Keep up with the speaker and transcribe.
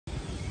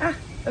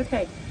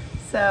Okay,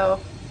 so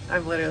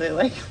I'm literally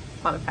like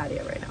on a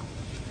patio right now.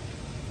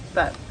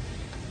 But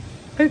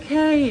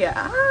okay,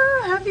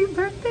 happy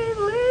birthday,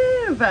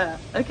 Liv.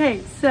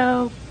 Okay,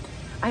 so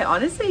I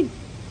honestly,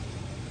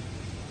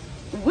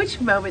 which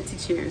moment to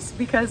choose?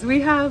 Because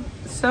we have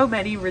so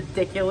many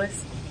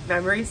ridiculous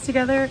memories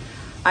together.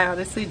 I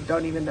honestly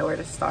don't even know where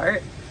to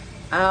start.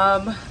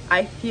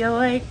 I feel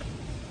like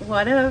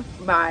one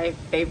of my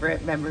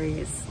favorite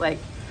memories, like,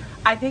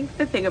 I think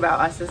the thing about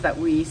us is that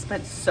we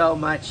spent so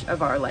much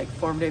of our like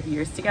formative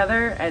years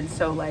together, and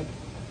so like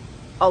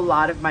a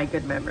lot of my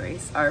good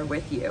memories are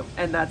with you,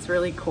 and that's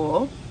really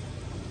cool.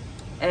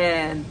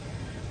 And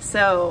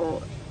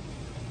so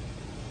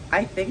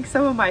I think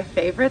some of my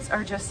favorites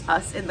are just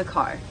us in the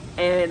car.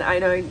 And I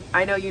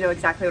know you know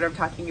exactly what I'm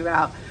talking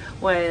about,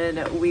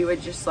 when we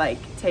would just like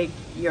take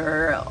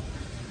your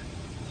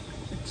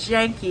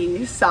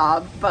janky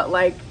Saab, but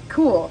like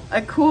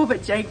a cool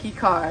but janky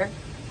car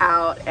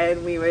out,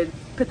 and we would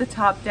put the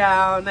top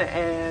down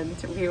and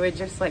we would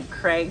just like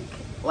crank,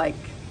 like,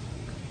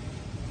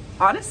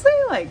 honestly,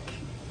 like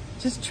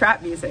just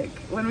trap music.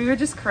 When we would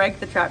just crank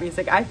the trap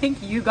music, I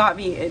think you got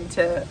me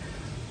into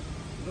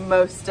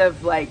most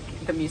of like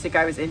the music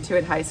I was into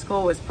in high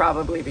school was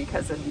probably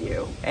because of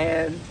you,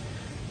 and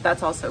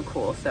that's also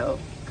cool, so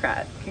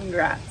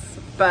congrats.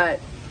 But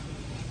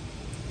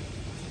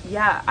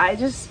yeah, I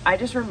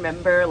just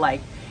remember,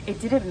 like,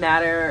 it didn't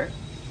matter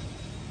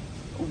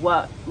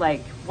what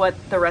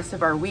the rest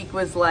of our week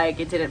was like.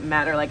 It didn't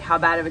matter like how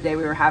bad of a day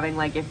we were having.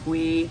 Like, if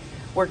we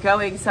were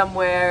going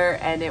somewhere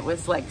and it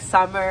was like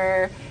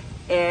summer,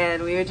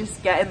 and we would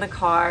just get in the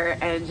car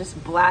and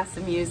just blast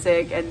the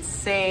music and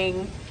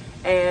sing,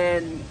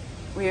 and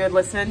we would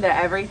listen to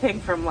everything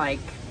from like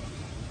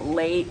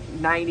late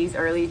 90s,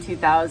 early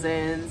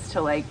 2000s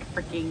to like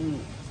freaking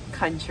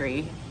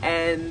country.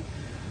 And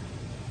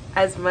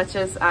as much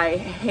as I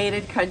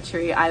hated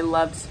country, I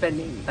loved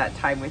spending that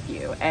time with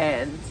you.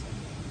 And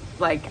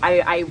like,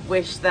 I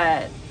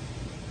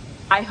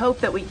hope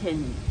that we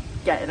can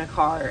get in a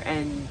car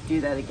and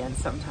do that again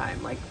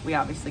sometime. Like, we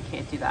obviously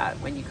can't do that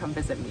when you come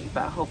visit me,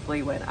 but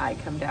hopefully when I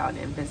come down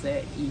and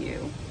visit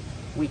you,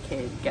 we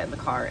can get in the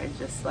car and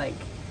just like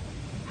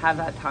have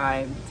that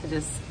time to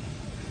just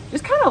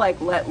kind of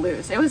like let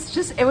loose. It was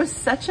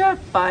such a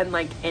fun,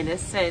 like,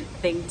 innocent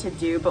thing to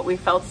do, but we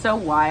felt so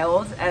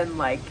wild and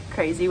like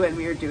crazy when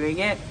we were doing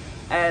it,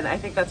 and I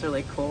think that's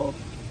really cool.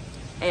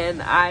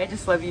 And I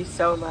just love you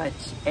so much,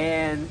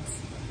 and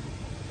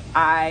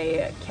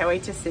I can't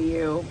wait to see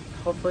you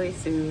hopefully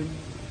soon.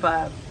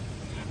 But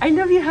I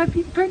love you.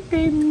 Happy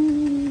birthday.